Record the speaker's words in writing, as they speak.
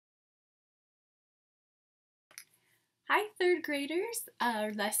Hi, third graders.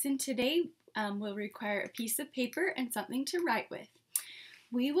 Our lesson today will require a piece of paper and something to write with.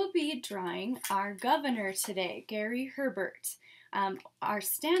 We will be drawing our governor today, Gary Herbert. Our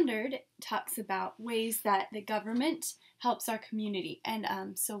standard talks about ways that the government helps our community, and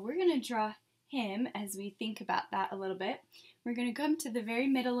so we're going to draw him as we think about that a little bit. We're going to come to the very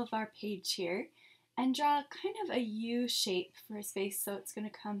middle of our page here and draw kind of a U shape for his face, so it's going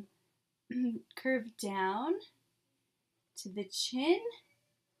to come curve down to the chin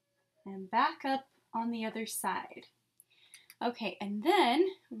and back up on the other side. Okay, and then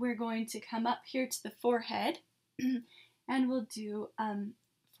we're going to come up here to the forehead and we'll do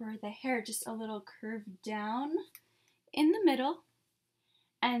for the hair just a little curve down in the middle,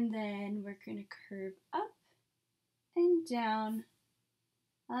 and then we're going to curve up and down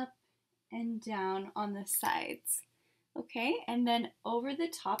on the sides. Okay, and then over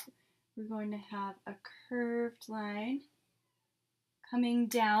the top we're going to have a curved line coming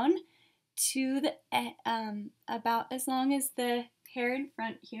down to the about as long as the hair in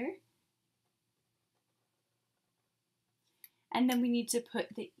front here. And then we need to put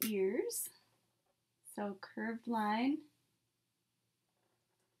the ears, so curved line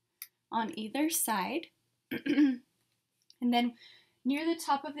on either side. And then near the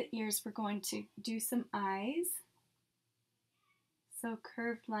top of the ears we're going to do some eyes, so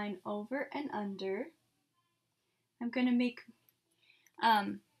curved line over and under. I'm going to make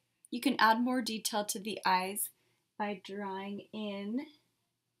you can add more detail to the eyes by drawing in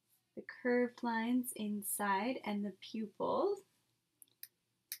the curved lines inside and the pupils.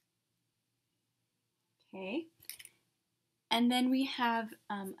 Okay, and then we have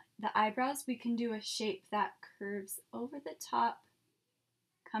the eyebrows. We can do a shape that curves over the top,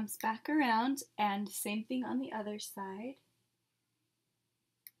 comes back around, and same thing on the other side.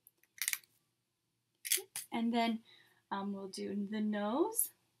 And then we'll do the nose.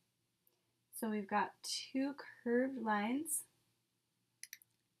 So we've got two curved lines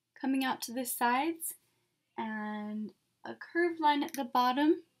coming out to the sides and a curved line at the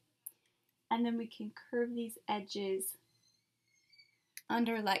bottom, and then we can curve these edges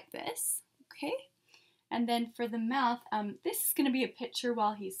under like this. Okay, and then for the mouth, this is going to be a picture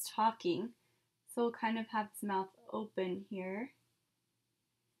while he's talking, so we'll kind of have his mouth open here.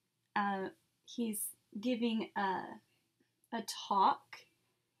 He's giving a talk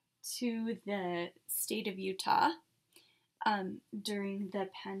to the state of Utah during the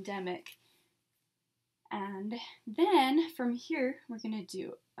pandemic. And then from here we're going to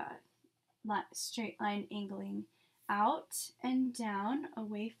do a straight line angling out and down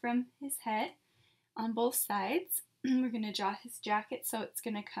away from his head on both sides. We're going to draw his jacket, so it's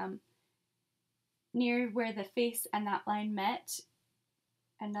going to come near where the face and that line met.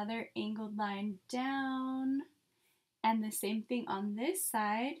 Another angled line down, and the same thing on this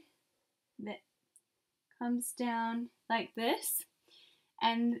side that comes down like this.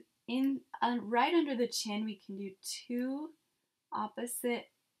 And in right under the chin we can do two opposite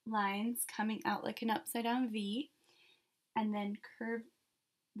lines coming out like an upside down V, and then curve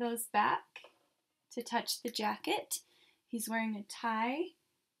those back to touch the jacket. He's wearing a tie,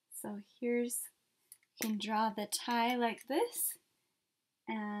 so here's, you can draw the tie like this,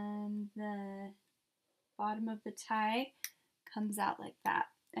 and the bottom of the tie comes out like that.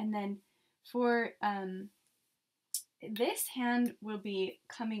 And then for this hand will be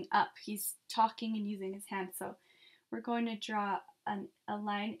coming up. He's talking and using his hand, so we're going to draw a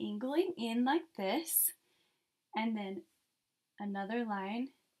line angling in like this, and then another line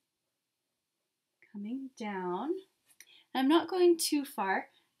coming down. I'm not going too far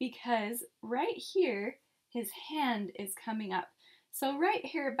because right here his hand is coming up. So right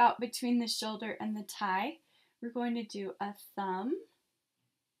here about between the shoulder and the tie, we're going to do a thumb,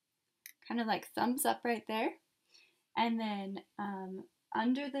 kind of like thumbs up right there. And then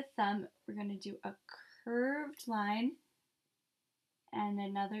under the thumb, we're going to do a curved line and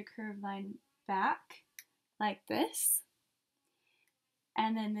another curved line back like this.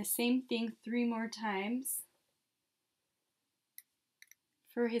 And then the same thing 3 more times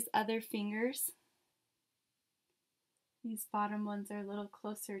for his other fingers. These bottom ones are a little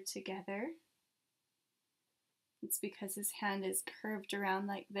closer together. It's because his hand is curved around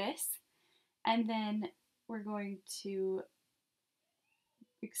like this. And then we're going to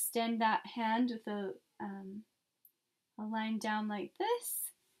extend that hand with a line down like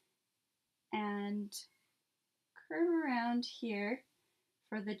this and curve around here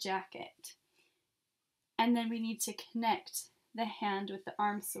for the jacket. And then we need to connect the hand with the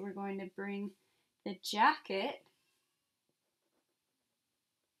arm, so we're going to bring the jacket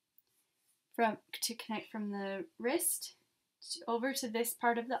to connect from the wrist over to this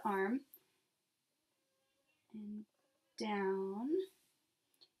part of the arm and down,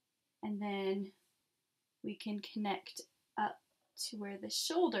 and then we can connect up to where the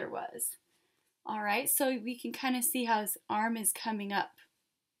shoulder was. All right, so we can kind of see how his arm is coming up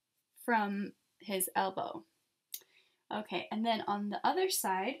from his elbow. Okay, and then on the other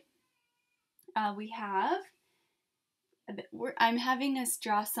side, we have, I'm having us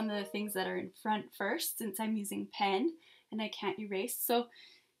draw some of the things that are in front first since I'm using pen and I can't erase. So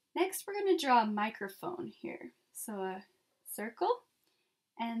next we're going to draw a microphone here. So a circle,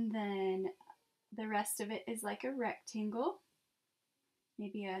 and then the rest of it is like a rectangle,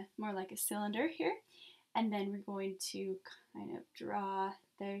 maybe more like a cylinder here. And then we're going to kind of draw,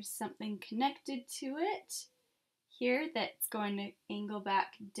 there's something connected to it here that's going to angle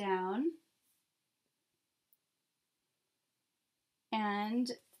back down. And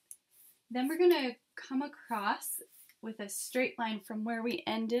then we're going to come across with a straight line from where we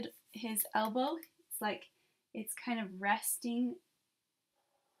ended his elbow. It's like it's kind of resting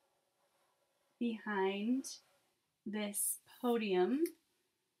behind this podium.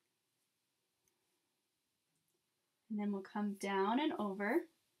 And then we'll come down and over.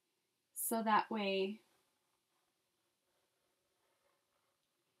 So that way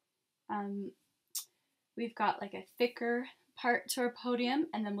we've got like a thicker part to our podium,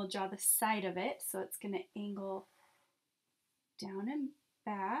 and then we'll draw the side of it. So it's going to angle down and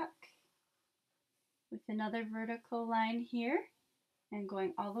back with another vertical line here and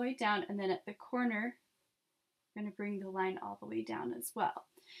going all the way down, and then at the corner we're going to bring the line all the way down as well.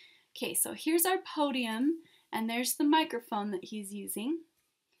 Okay, so here's our podium, and there's the microphone that he's using.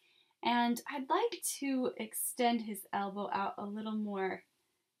 And I'd like to extend his elbow out a little more.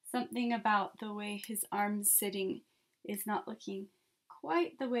 Something about the way his arm's sitting is not looking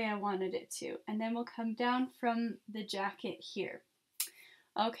quite the way I wanted it to. And then we'll come down from the jacket here.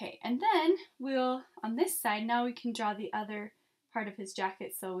 Okay, and then we'll, on this side, now we can draw the other part of his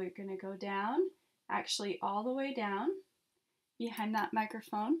jacket. So we're going to go down, actually all the way down behind that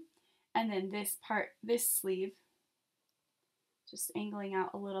microphone. And then this part, this sleeve, just angling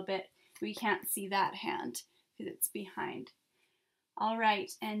out a little bit. We can't see that hand because it's behind. All right,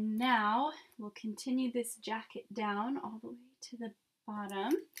 and now we'll continue this jacket down all the way to the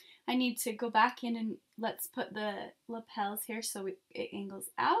bottom. I need to go back in and let's put the lapels here so it angles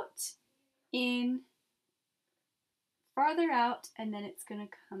out, in, farther out, and then it's going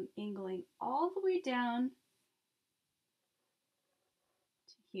to come angling all the way down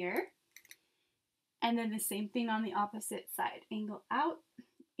to here. And then the same thing on the opposite side. Angle out,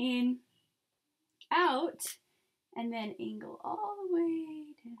 in, out, and then angle all the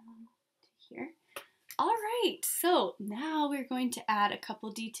way down to here. All right, so now we're going to add a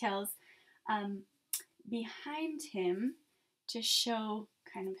couple details behind him to show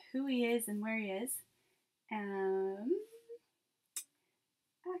kind of who he is and where he is.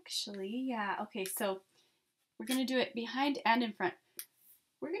 Actually, yeah, okay, so we're going to do it behind and in front.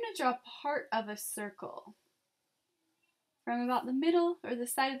 We're going to draw part of a circle from about the middle or the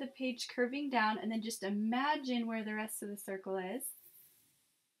side of the page curving down, and then just imagine where the rest of the circle is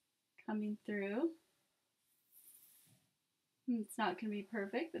coming through. It's not going to be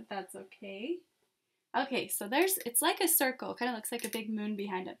perfect, but that's okay. Okay, so it's like a circle, kind of looks like a big moon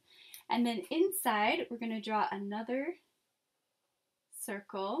behind him. And then inside, we're going to draw another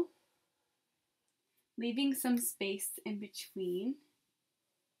circle, leaving some space in between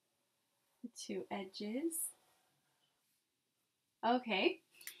the two edges. Okay,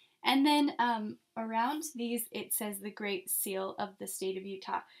 and then around these it says the Great Seal of the State of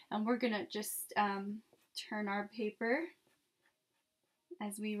Utah, and we're gonna just turn our paper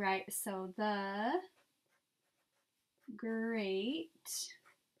as we write. So the Great,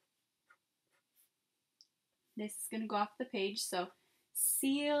 this is gonna go off the page, so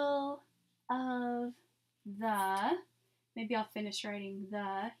Seal of the, maybe I'll finish writing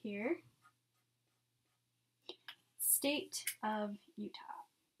the here, State of Utah.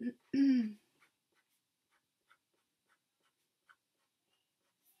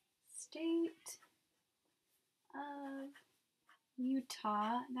 State of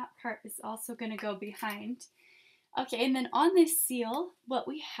Utah. That part is also going to go behind. Okay, and then on this seal, what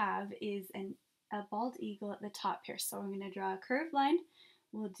we have is a bald eagle at the top here. So we're going to draw a curved line.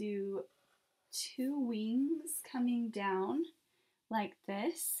 We'll do two wings coming down like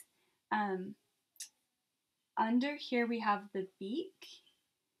this. Under here we have the beak,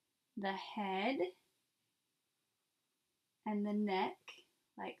 the head, and the neck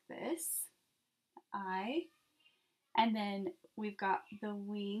like this, the eye, and then we've got the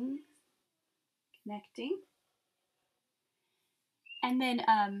wings connecting. And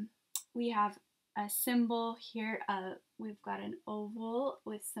then we have a symbol here. We've got an oval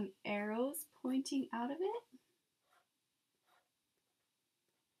with some arrows pointing out of it.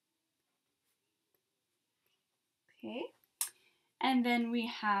 Okay. And then we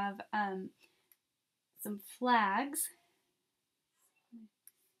have some flags.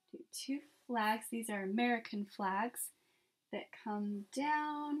 Two flags. These are American flags that come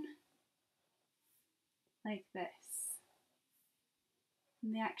down like this.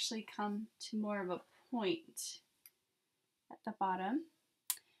 And they actually come to more of a point at the bottom.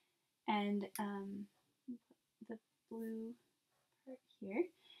 And the blue part here.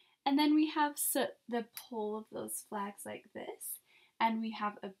 And then we have the pole of those flags like this. And we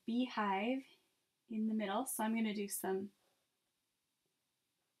have a beehive in the middle. So I'm going to do some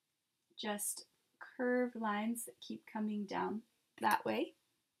just curved lines that keep coming down that way.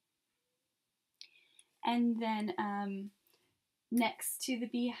 And then next to the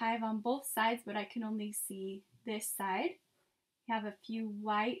beehive on both sides, but I can only see this side, we have a few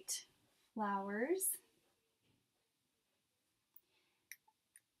white flowers.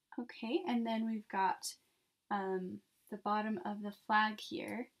 Okay, and then we've got the bottom of the flag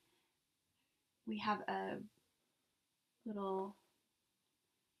here. We have a little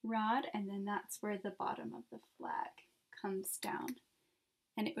rod, and then that's where the bottom of the flag comes down.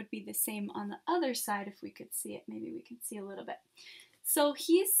 And it would be the same on the other side if we could see it. Maybe we can see a little bit. So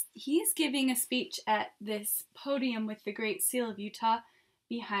he's giving a speech at this podium with the Great Seal of Utah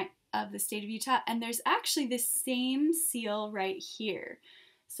of the state of Utah, and there's actually the same seal right here.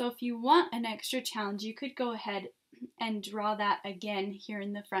 So if you want an extra challenge, you could go ahead and draw that again here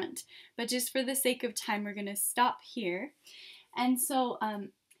in the front. But just for the sake of time, we're going to stop here. And so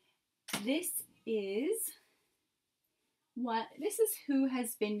this is who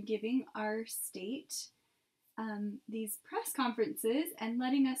has been giving our state these press conferences and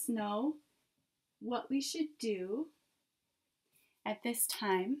letting us know what we should do at this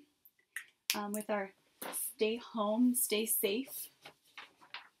time with our stay home, stay safe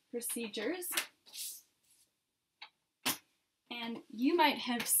procedures. And you might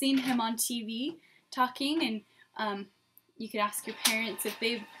have seen him on TV talking, and you could ask your parents if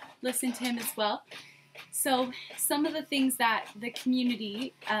they've listened to him as well. So some of the things that the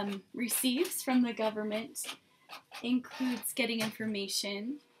community receives from the government includes getting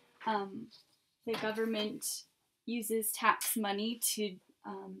information. The government uses tax money to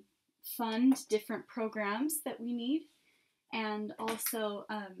fund different programs that we need, and also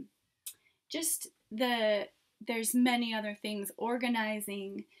there's many other things,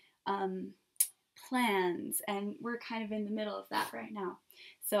 organizing plans, and we're kind of in the middle of that right now.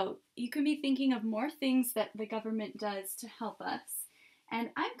 So you can be thinking of more things that the government does to help us. And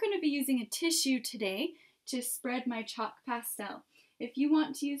I'm going to be using a tissue today to spread my chalk pastel. If you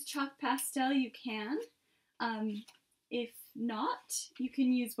want to use chalk pastel, you can. If not, you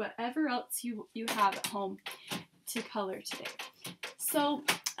can use whatever else you have at home to color today. So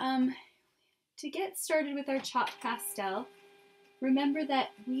to get started with our chalk pastel, remember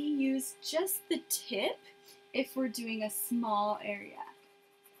that we use just the tip if we're doing a small area.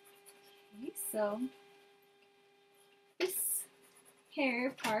 Okay, so this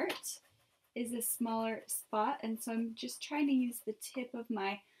hair part is a smaller spot, and so I'm just trying to use the tip of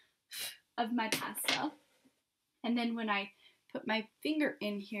my pastel. And then when I put my finger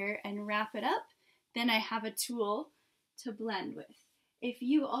in here and wrap it up, then I have a tool to blend with. If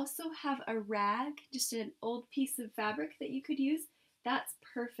you also have a rag, just an old piece of fabric that you could use, that's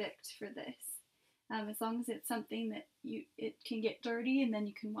perfect for this. As long as it's something that it can get dirty and then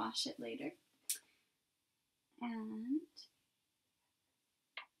you can wash it later. And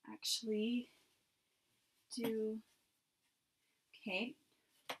actually okay,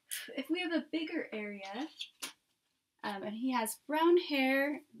 if we have a bigger area, and he has brown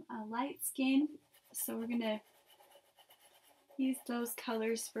hair, light skin, so we're gonna use those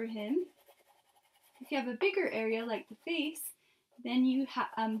colors for him. If you have a bigger area like the face, then you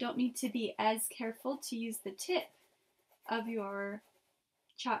don't need to be as careful to use the tip of your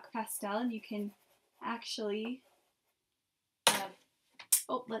chalk pastel, and you can actually,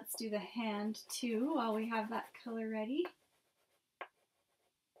 let's do the hand too while we have that color ready.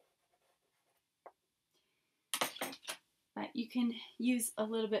 But you can use a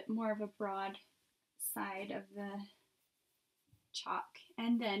little bit more of a broad side of the chalk.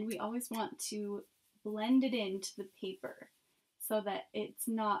 And then we always want to blend it into the paper so that it's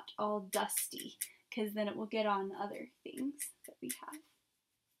not all dusty, because then it will get on other things that we have.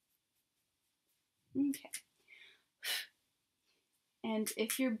 Okay. And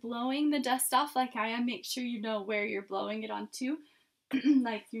if you're blowing the dust off like I am, make sure you know where you're blowing it onto.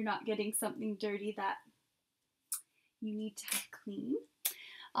 Like you're not getting something dirty that you need to have clean.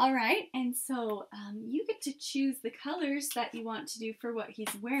 All right, and so you get to choose the colors that you want to do for what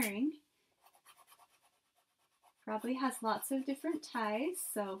he's wearing. Probably has lots of different ties,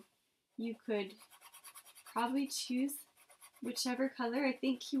 so you could probably choose whichever color. I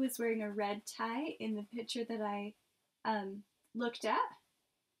think he was wearing a red tie in the picture that I looked at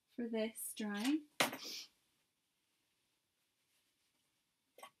for this drawing.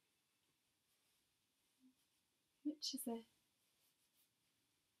 Which is a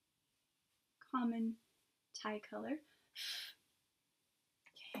common tie color.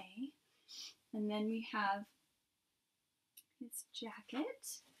 Okay, and then we have his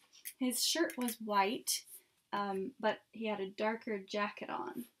jacket. His shirt was white, but he had a darker jacket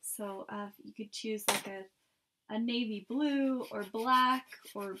on. So you could choose like a navy blue or black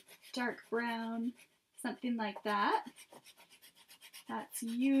or dark brown, something like that. That's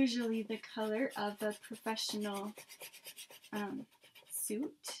usually the color of a professional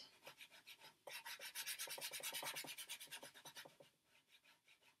suit.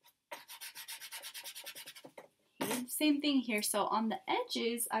 Same thing here. So on the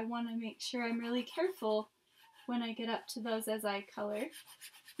edges, I want to make sure I'm really careful when I get up to those as I color.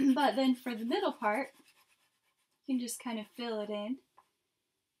 But then for the middle part, you can just kind of fill it in.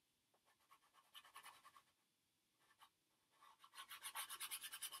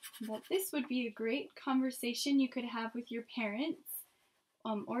 But this would be a great conversation you could have with your parents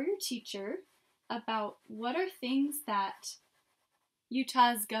or your teacher about what are things that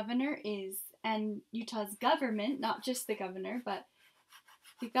Utah's governor is, and Utah's government, not just the governor, but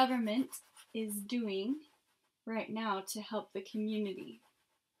the government is doing right now to help the community.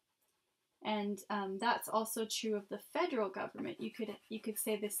 And that's also true of the federal government. You could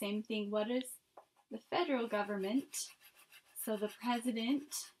say the same thing. What is the federal government? So the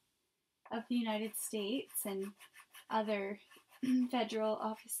president of the United States and other federal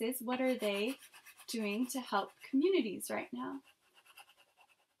offices, what are they doing to help communities right now?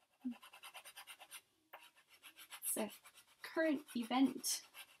 It's a current event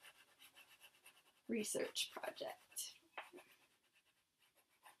research project.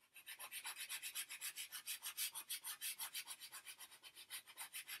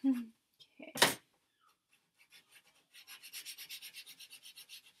 Okay.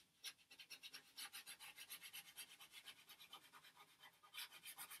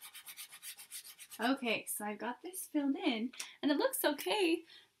 Okay, so I've got this filled in, and it looks okay,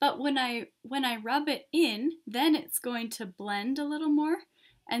 but when I rub it in, then it's going to blend a little more,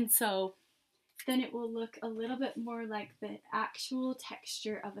 and so then it will look a little bit more like the actual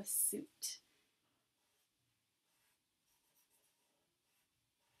texture of a suit.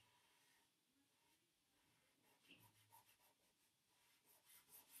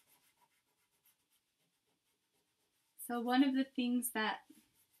 So one of the things that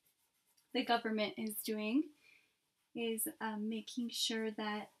the government is doing is making sure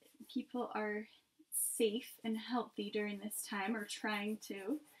that people are safe and healthy during this time, or trying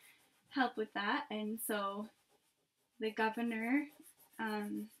to help with that. And so the governor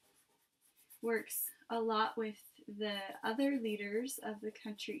works a lot with the other leaders of the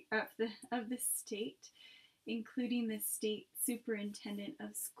country, of the state, including the state superintendent of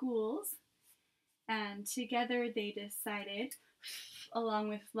schools. And together they decided, along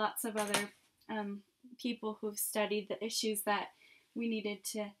with lots of other people who've studied the issues, that we needed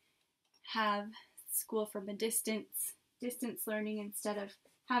to have school from a distance learning instead of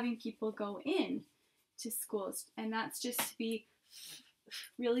having people go in to schools. And that's just to be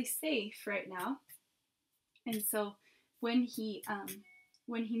really safe right now. And so when he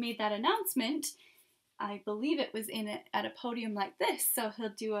made that announcement, I believe it was at a podium like this. So he'll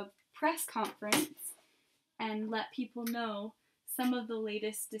do a press conference and let people know some of the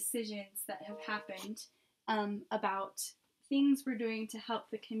latest decisions that have happened about things we're doing to help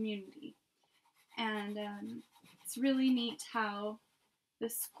the community. And it's really neat how the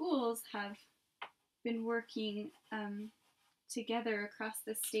schools have been working together across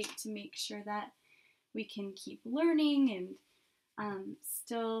the state to make sure that we can keep learning and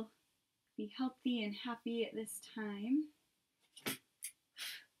still be healthy and happy at this time. Go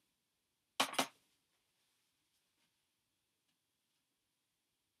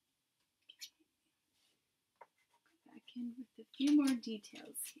back in with a few more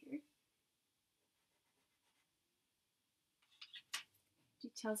details here.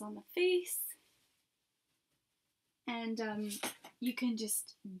 Details on the face. And you can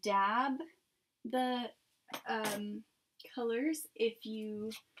just dab the colors if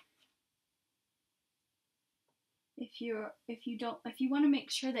you want to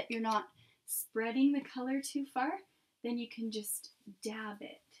make sure that you're not spreading the color too far, then you can just dab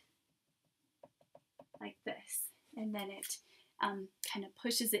it like this, and then it kind of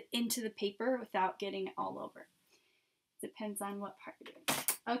pushes it into the paper without getting it all over. Depends on what part you're doing.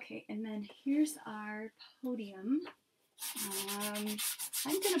 Okay, and then here's our podium.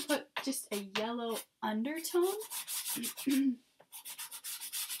 I'm gonna put just a yellow undertone.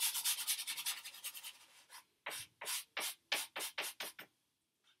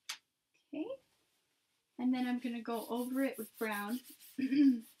 Okay, and then I'm gonna go over it with brown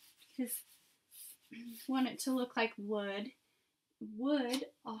because I want it to look like wood. Wood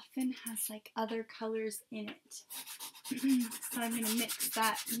often has like other colors in it. So I'm gonna mix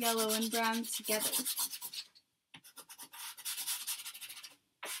that yellow and brown together.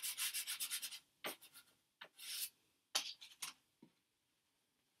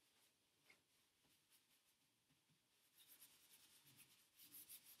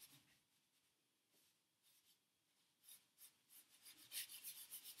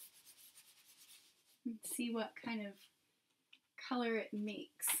 And see what kind of color it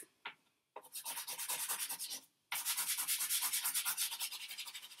makes.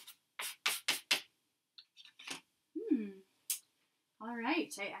 All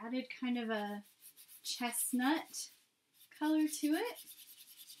right, I added kind of a chestnut color to it.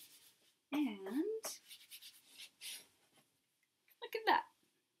 And look at that.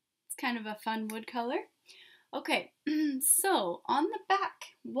 It's kind of a fun wood color. Okay, so on the back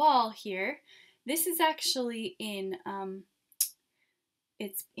wall here, this is actually in,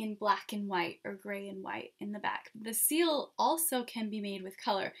 it's in black and white or gray and white in the back. The seal also can be made with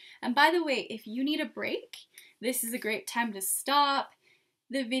color. And by the way, if you need a break, this is a great time to stop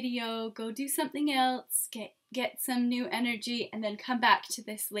the video, go do something else, get some new energy, and then come back to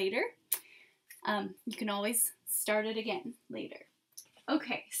this later. You can always start it again later.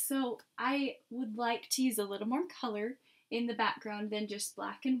 Okay, so I would like to use a little more color in the background than just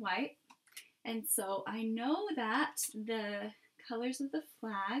black and white. And so I know that the colors of the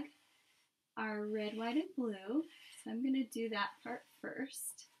flag are red, white, and blue. So I'm going to do that part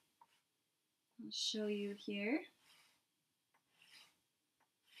first. I'll show you here.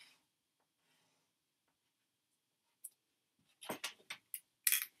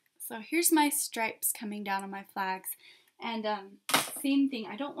 So here's my stripes coming down on my flags. And same thing,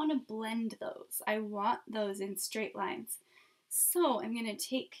 I don't want to blend those. I want those in straight lines. So I'm going to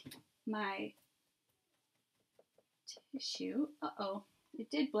take my tissue. Uh-oh,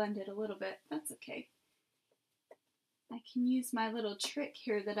 it did blend it a little bit. That's okay. I can use my little trick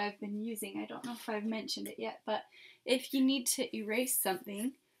here that I've been using. I don't know if I've mentioned it yet, but if you need to erase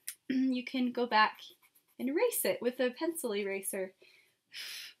something, you can go back and erase it with a pencil eraser.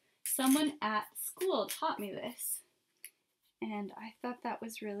 Someone at school taught me this, and I thought that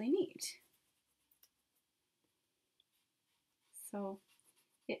was really neat. So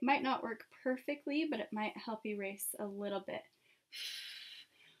it might not work perfectly, but it might help erase a little bit.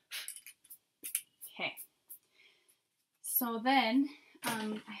 Okay. So then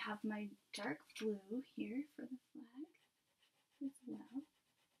I have my dark blue here for the flag as well.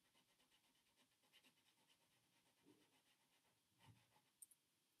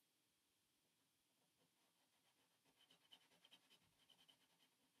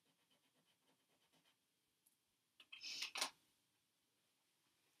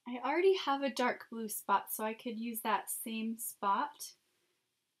 I already have a dark blue spot, so I could use that same spot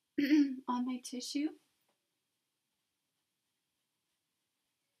on my tissue.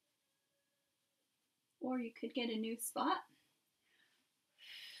 Or you could get a new spot.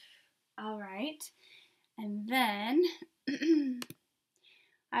 All right, and then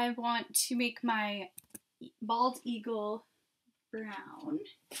I want to make my bald eagle brown,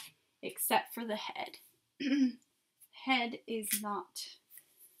 except for the head. Head is not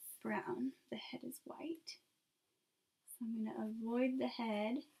brown, the head is white. So I'm going to avoid the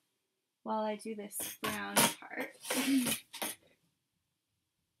head while I do this brown part.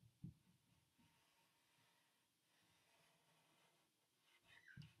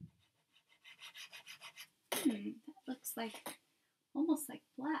 That looks like, almost like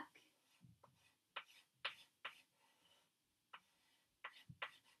black.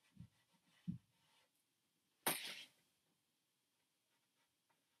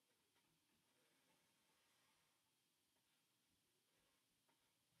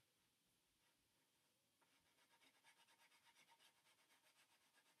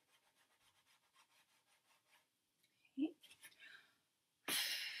 Okay.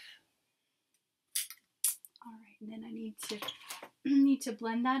 All right. And then I need to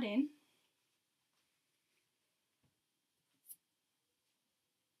blend that in.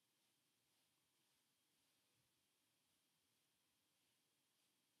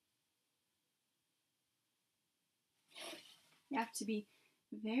 You have to be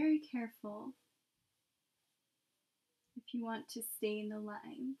very careful if you want to stay in the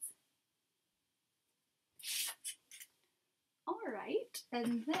lines. All right,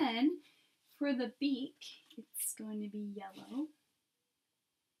 and then for the beak, it's going to be yellow.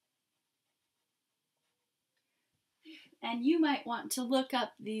 And you might want to look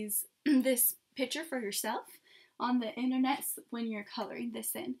up this picture for yourself on the internet when you're coloring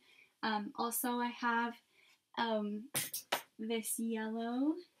this in. Also, I have this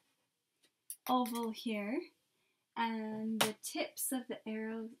yellow oval here, and the tips of the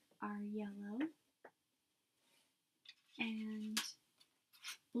arrows are yellow, and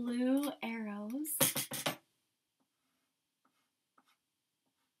blue arrows.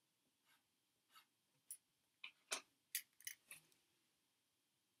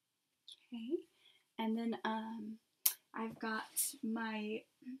 Okay, and then I've got my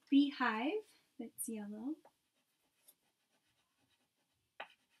beehive that's yellow.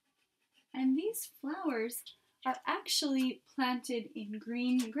 And these flowers are actually planted in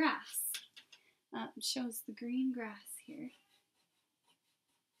green grass. It shows the green grass here.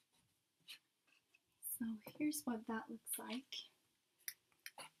 So here's what that looks like.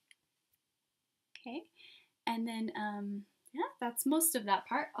 Okay, and then yeah, that's most of that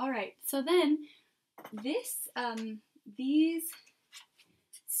part. All right, so then these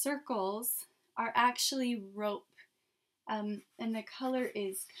circles are actually rope, and the color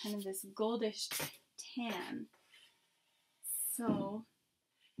is kind of this goldish tan. So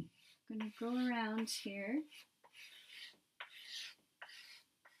I'm going to go around here.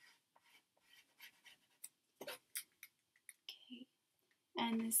 Okay,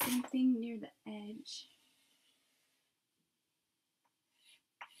 and the same thing near the edge.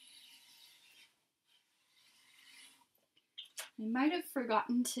 I might have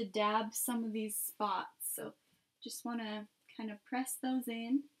forgotten to dab some of these spots, so just want to kind of press those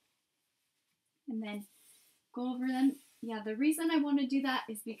in and then go over them. Yeah, the reason I want to do that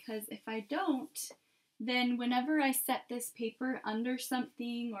is because if I don't, then whenever I set this paper under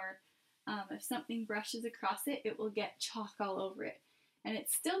something, or if something brushes across it, it will get chalk all over it. And it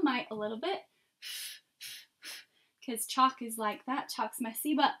still might a little bit, because chalk is like that. Chalk's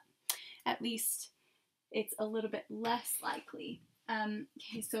messy, but at least it's a little bit less likely.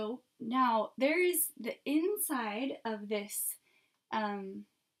 Okay, so now there is the inside of this,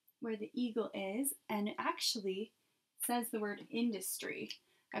 where the eagle is, and it actually says the word industry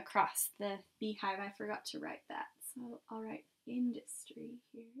across the beehive. I forgot to write that, so I'll write industry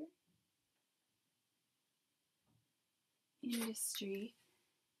here. Industry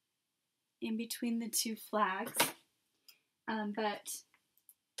in between the two flags, but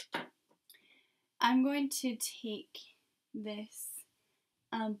I'm going to take this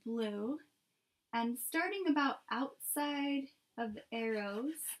blue, and starting about outside of the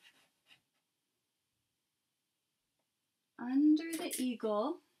arrows, under the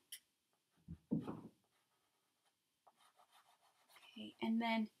eagle, okay, and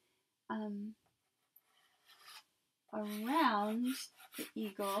then around the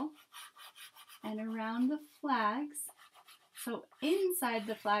eagle and around the flags. So inside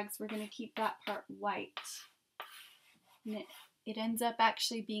the flags, we're going to keep that part white. And it ends up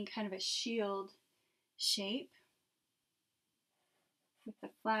actually being kind of a shield shape with the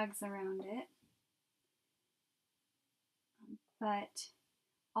flags around it. But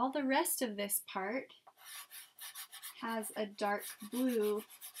all the rest of this part has a dark blue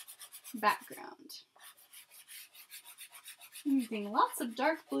background. I'm using lots of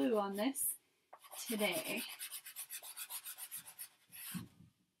dark blue on this today.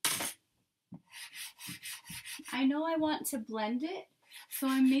 I know I want to blend it, so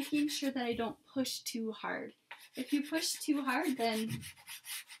I'm making sure that I don't push too hard. If you push too hard, then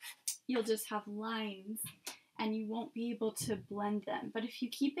you'll just have lines and you won't be able to blend them. But if you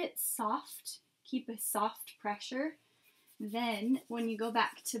keep it soft, keep a soft pressure, then when you go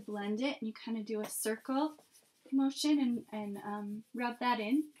back to blend it and you kind of do a circle motion and rub that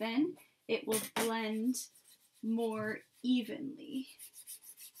in, then it will blend more evenly,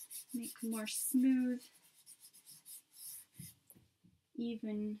 make more smooth,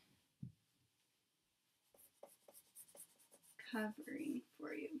 even covering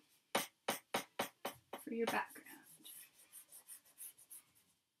for you, for your background.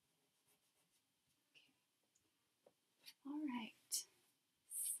 All right,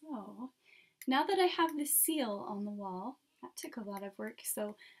 so now that I have the seal on the wall, that took a lot of work,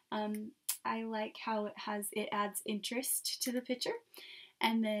 so I like how it adds interest to the picture.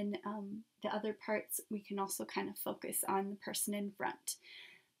 And then the other parts we can also kind of focus on the person in front.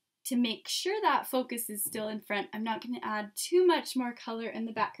 To make sure that focus is still in front, I'm not going to add too much more color in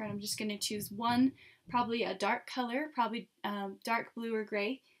the background. I'm just going to choose one, probably a dark color, probably dark blue or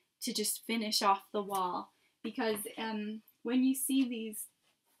gray, to just finish off the wall. Because when you see these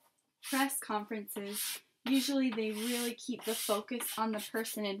press conferences, usually they really keep the focus on the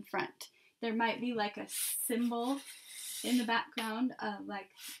person in front. There might be like a symbol in the background,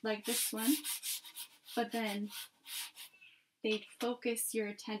 like this one, but then they focus your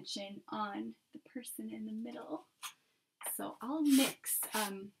attention on the person in the middle. So I'll mix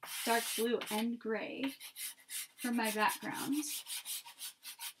dark blue and gray for my background.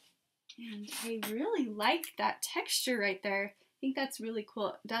 And I really like that texture right there. I think that's really cool.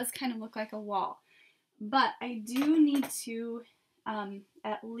 It does kind of look like a wall. But I do need to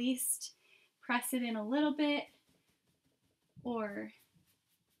at least press it in a little bit or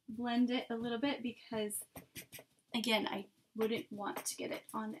blend it a little bit because, again, I wouldn't want to get it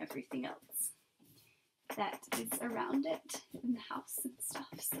on everything else that is around it in the house and stuff.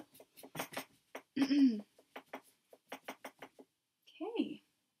 So. Okay.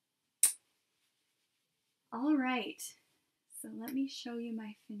 All right. So let me show you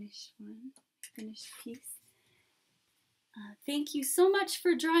my finished piece. Thank you so much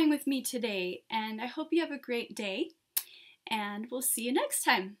for drawing with me today, and I hope you have a great day, and we'll see you next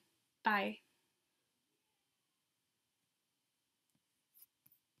time. Bye.